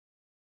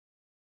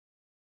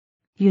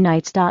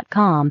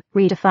Unites.com,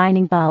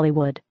 redefining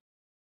Bollywood.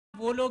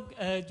 वो लोग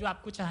जो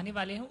आपको चाहने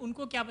वाले हैं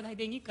उनको क्या बधाई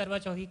देंगी करवा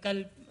चौथ की?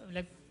 कल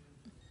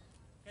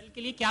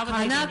के लिए क्या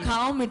बधाई खाना देंगी?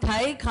 खाओ,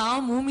 मिठाई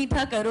खाओ, मुंह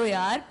मीठा करो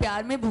यार,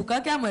 प्यार में भूखा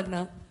क्या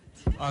मरना.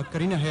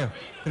 Kareena here.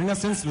 Kareena,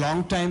 since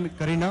long time,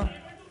 Kareena,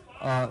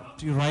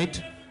 you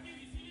write?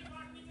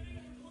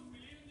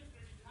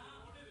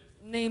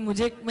 नहीं,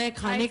 मैं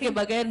खाने के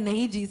बगैर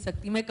नहीं जी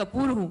सकती. मैं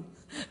कपूर हूँ.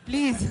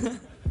 Please.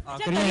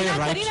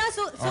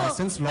 Kareena,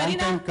 since long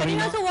time,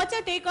 Kareena. So what's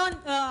your take on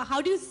how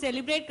do you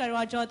celebrate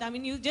Karwa Chauth? I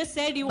mean, you just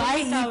said you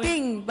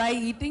by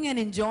eating and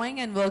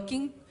enjoying and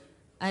working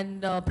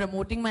and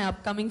promoting my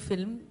upcoming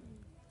film.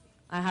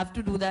 I have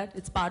to do that.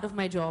 It's part of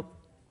my job.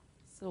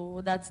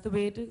 So that's the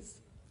way it is.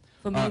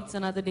 For me, it's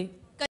another day.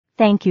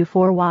 Thank you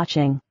for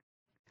watching.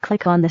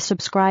 Click on the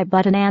subscribe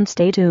button and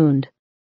stay tuned.